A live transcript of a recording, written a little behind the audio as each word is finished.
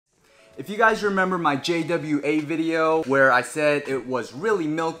If you guys remember my JWA video where I said it was really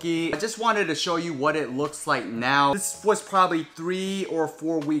milky, I just wanted to show you what it looks like now. This was probably 3 or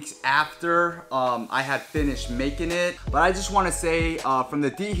 4 weeks after I had finished making it. But I just want to say from the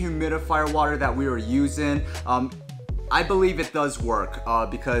dehumidifier water that we were using, I believe it does work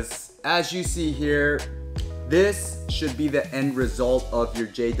because as you see here, this should be the end result of your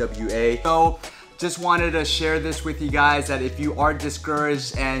JWA. So just wanted to share this with you guys that if you are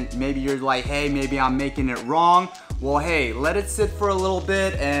discouraged and maybe you're like, hey, maybe I'm making it wrong. Well, hey, let it sit for a little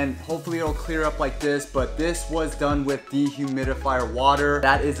bit and hopefully it'll clear up like this. But this was done with dehumidifier water.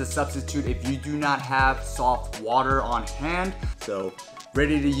 That is a substitute if you do not have soft water on hand. So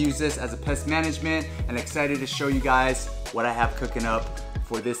ready to use this as a pest management and excited to show you guys what I have cooking up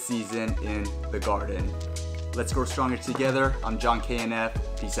for this season in the garden. Let's grow stronger together. I'm John KNF.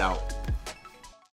 Peace out.